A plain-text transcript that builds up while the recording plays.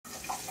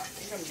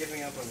think I'm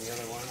giving up on the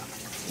other one.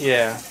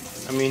 Yeah.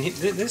 I mean,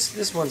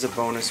 this one's a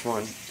bonus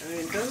one. I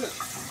mean, it doesn't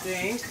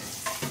stink.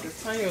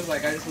 This Tanya was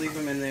like, I just leave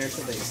them in there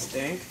till they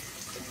stink.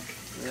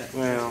 That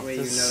way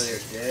you know they're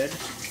dead.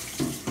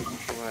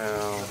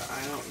 Well, but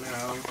I don't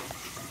know.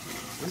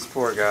 This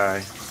poor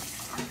guy.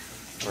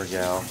 Or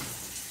gal.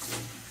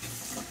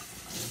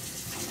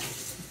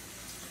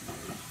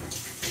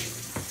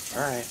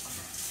 Alright.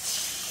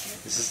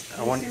 This is...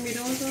 You see me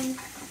doing something?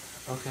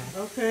 Okay.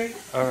 Okay.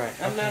 Alright.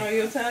 I'm not on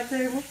your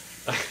timetable?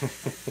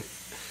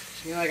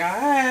 You're like,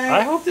 alright.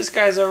 I hope this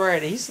guy's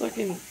alright. He's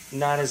looking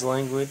not as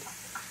languid.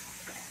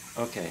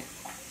 Okay.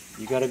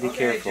 You gotta be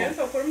careful.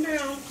 Gentle, put him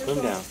down. Put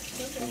him down.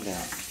 Put him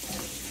down.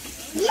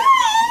 Yeah,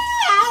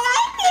 I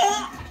like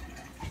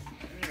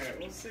it. Alright,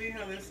 we'll see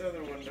how this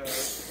other one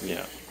does.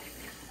 Yeah.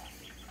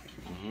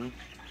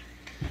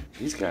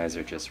 These guys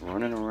are just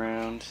running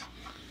around.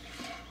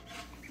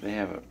 They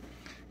have a...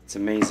 It's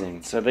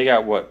amazing. So they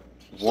got, what,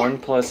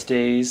 1+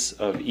 days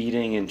of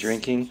eating and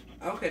drinking?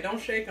 Okay, don't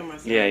shake them.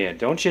 Yeah.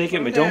 Don't shake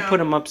it, but don't put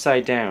them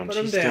upside down.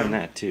 She's down. done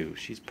that, too.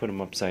 She's put them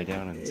upside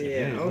down and said,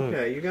 yeah, hey,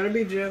 okay. look. You gotta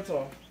be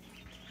gentle.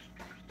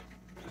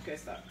 Okay,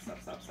 stop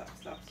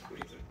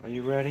squeezing. Are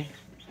you ready?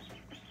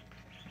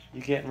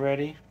 You getting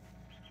ready?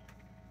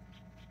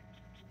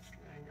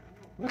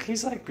 Look,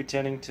 he's like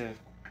pretending to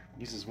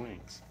use his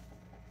wings.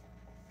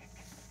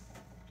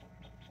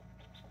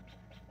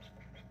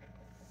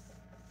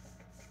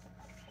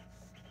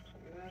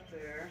 Get out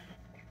there.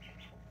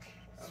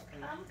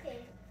 Okay.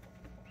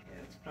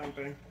 Yeah, it's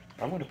pumping.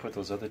 I'm going to put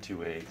those other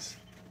 2 eggs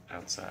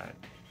outside.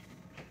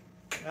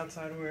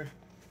 Outside where?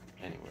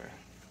 Anywhere.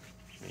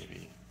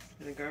 Maybe.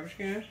 In the garbage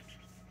can?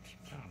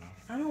 I don't know.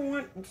 I don't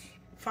want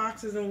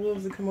foxes and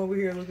wolves to come over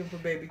here looking for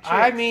baby chicks.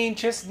 I mean,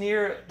 just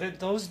near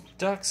those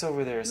ducks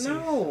over there. See?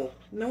 No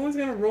one's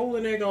gonna roll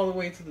an egg all the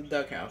way to the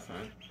duck house,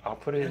 huh? I'll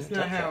put it in the That's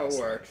not duck how house. it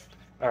works.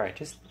 All right,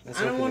 let's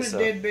I don't open want this a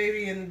up. dead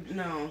baby and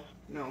no,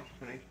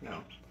 honey,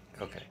 no.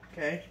 Okay.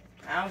 Okay,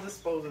 I'll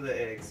dispose of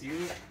the eggs.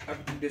 You are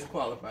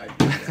disqualified.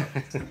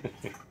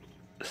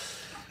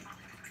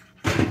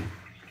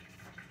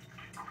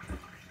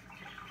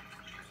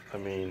 I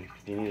mean,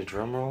 do you need a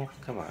drum roll?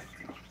 Come on.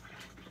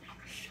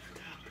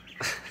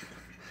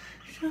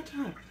 Shut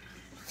up.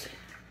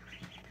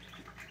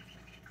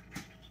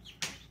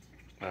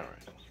 All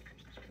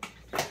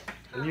right.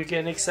 Are you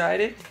getting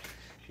excited?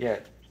 Yeah.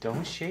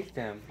 Don't shake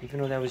them,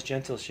 even though that was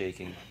gentle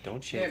shaking.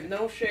 Don't shake. Yeah,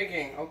 no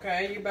shaking,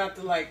 okay? You about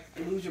to like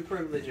lose your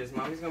privileges.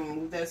 Mommy's gonna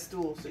move that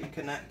stool so you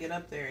cannot get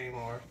up there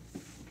anymore.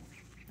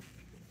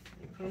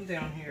 You put them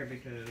down here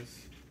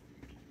because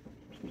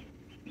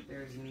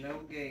there's no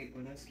gate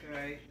when this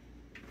guy.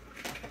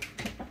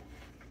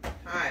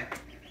 Hi.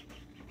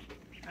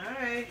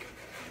 Hi.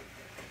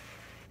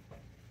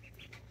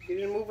 You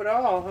didn't move at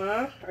all,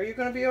 huh? Are you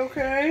gonna be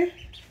okay?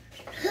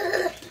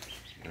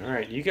 All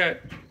right, you got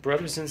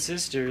brothers and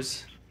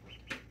sisters.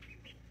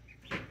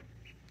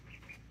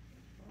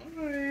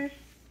 Hi.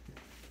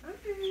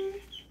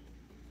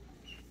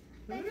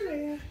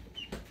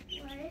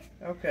 Hi.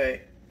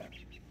 Okay.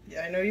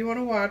 Yeah, I know you want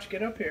to watch.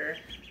 Get up here.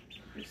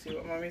 You see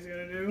what Mommy's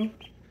gonna do?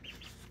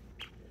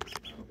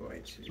 I'm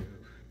going to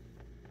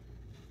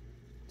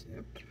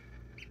dip.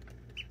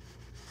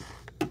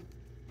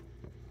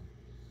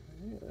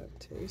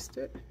 Taste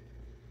it.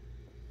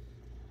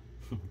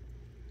 He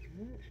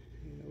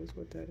knows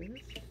what that is.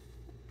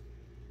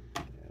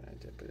 And I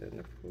dip it in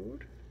the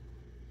food.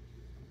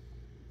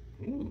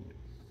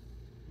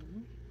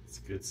 It's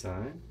a good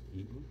sign.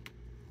 Eating.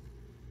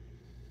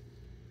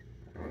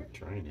 Or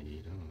trying to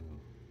eat. I don't know.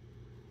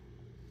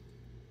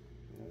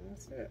 And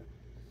that's it.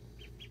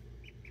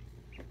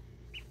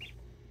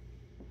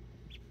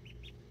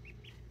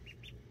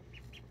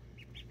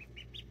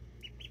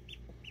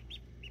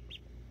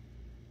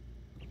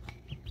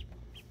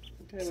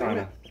 Okay,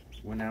 Sana,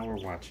 well, now we're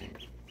watching.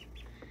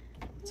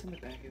 What's in the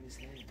back of his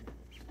head?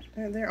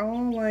 And they're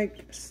all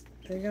like,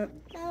 they got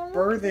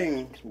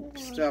birthing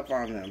stuff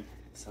on them.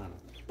 Sana,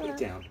 put it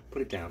down.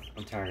 Put it down.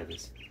 I'm tired of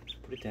this.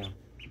 Put it down.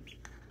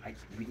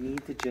 We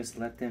need to just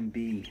let them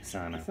be,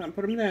 Sana. Son,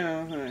 put them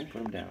down, honey.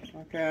 Put them down.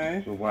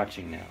 Okay. We're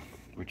watching now.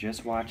 We're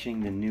just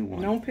watching the new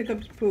one. Don't pick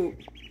up the poop.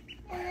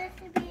 I like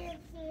to be in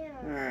here.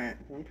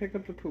 Alright, don't pick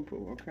up the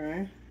poo-poo,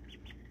 okay?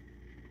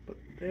 But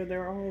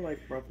they're all like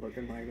rough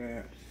looking like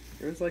that.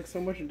 There's like so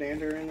much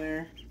dander in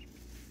there.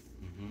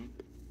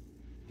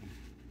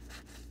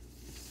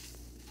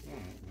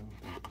 Alright,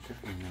 well, I'm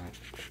definitely not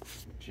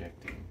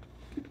rejecting.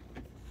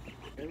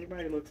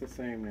 Everybody looks the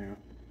same now.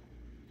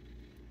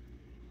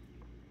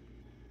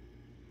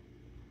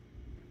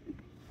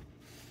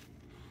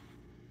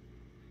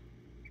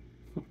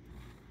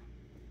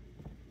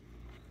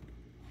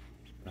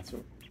 That's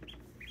what.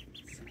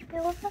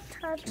 There was a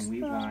touch Can we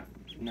not?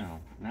 No,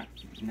 not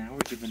now. We're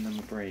giving them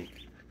a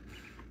break.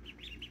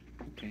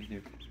 Okay,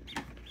 they're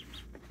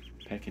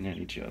pecking at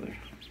each other.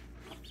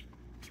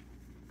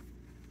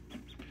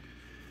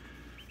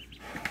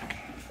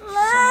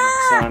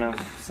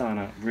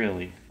 Sana,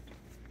 really.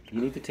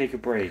 You need to take a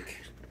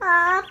break.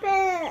 Stop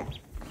it.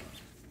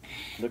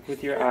 Look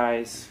with your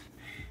eyes.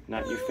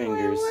 not your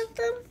fingers. I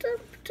want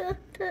them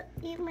to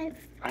eat my.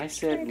 I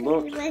said,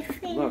 look, Eat my look.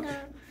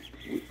 finger.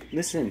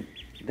 Listen,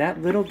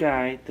 that little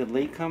guy, the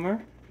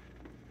latecomer,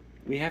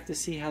 we have to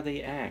see how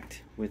they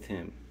act with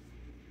him.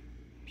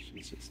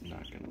 She's just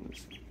not going to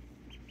listen.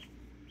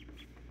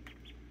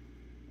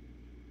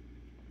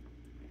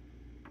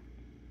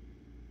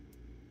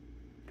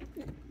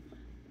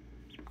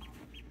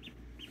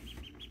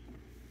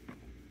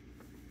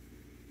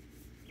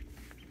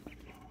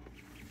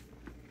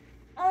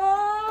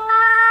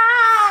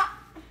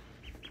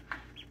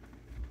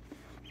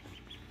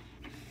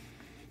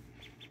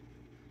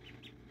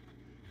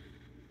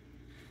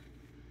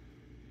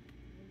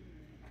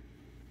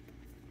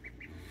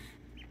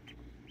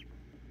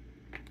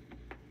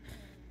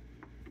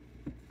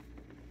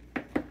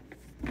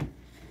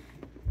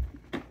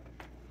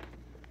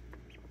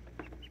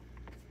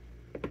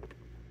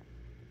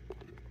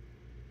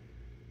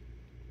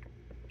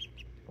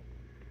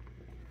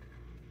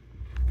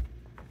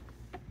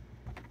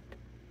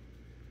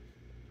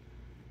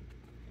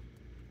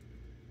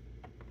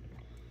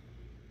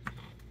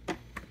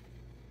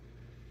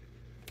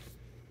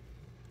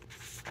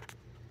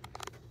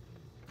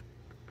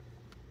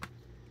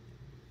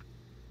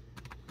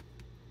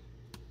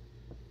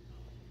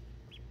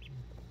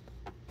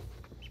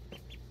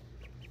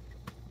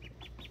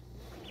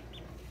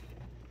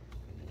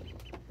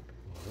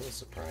 I'm a little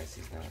surprised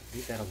he's not.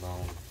 Leave that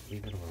alone.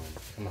 Leave it alone.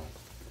 Come on.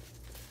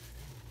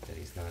 That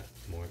he's not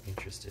more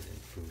interested in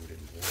food and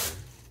water.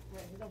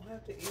 Yeah, you don't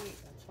have to eat.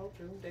 I told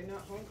you, they're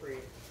not hungry.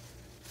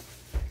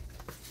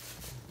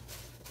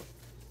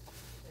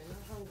 They're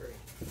not hungry.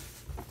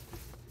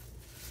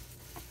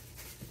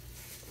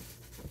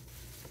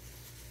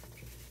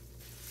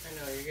 I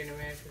know, you're getting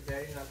mad because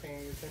Daddy's not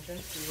paying you attention.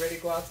 You ready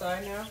to go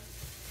outside now?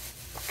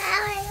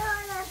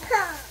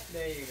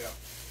 There you go.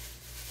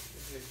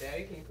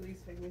 Daddy, can you please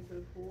take me to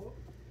the pool?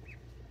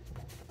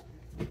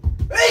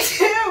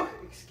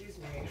 Excuse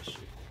me.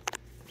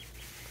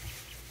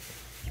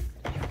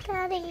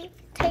 Daddy,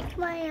 take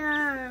my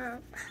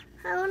arm.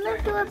 I want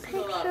to do a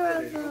picture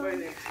of him.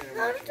 I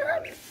want to do a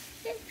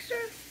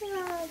picture of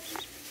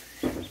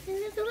him. Can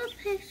you do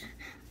a picture?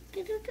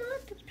 Can you do a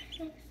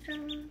picture?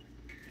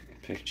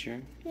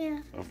 Picture? Yeah.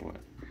 Of what?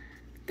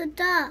 The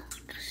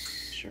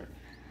ducks. Sure.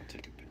 I'll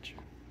take a picture.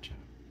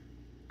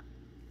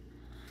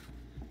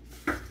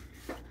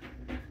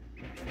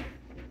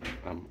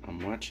 I'm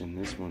watching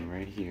this one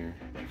right here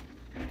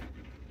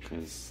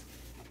because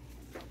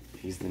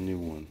he's the new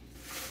one.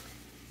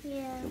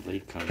 Yeah. The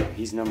latecomer.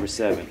 He's number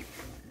 7.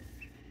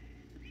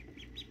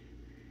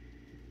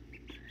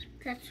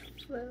 That's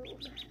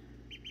rude.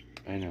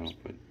 I know,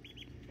 but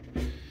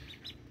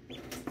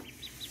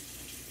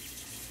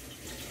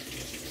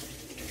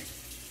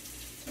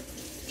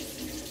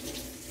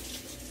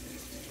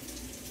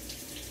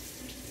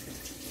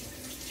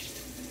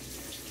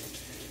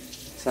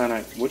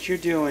Sana, what you're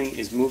doing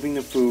is moving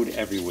the food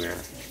everywhere,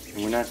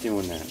 and we're not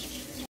doing that.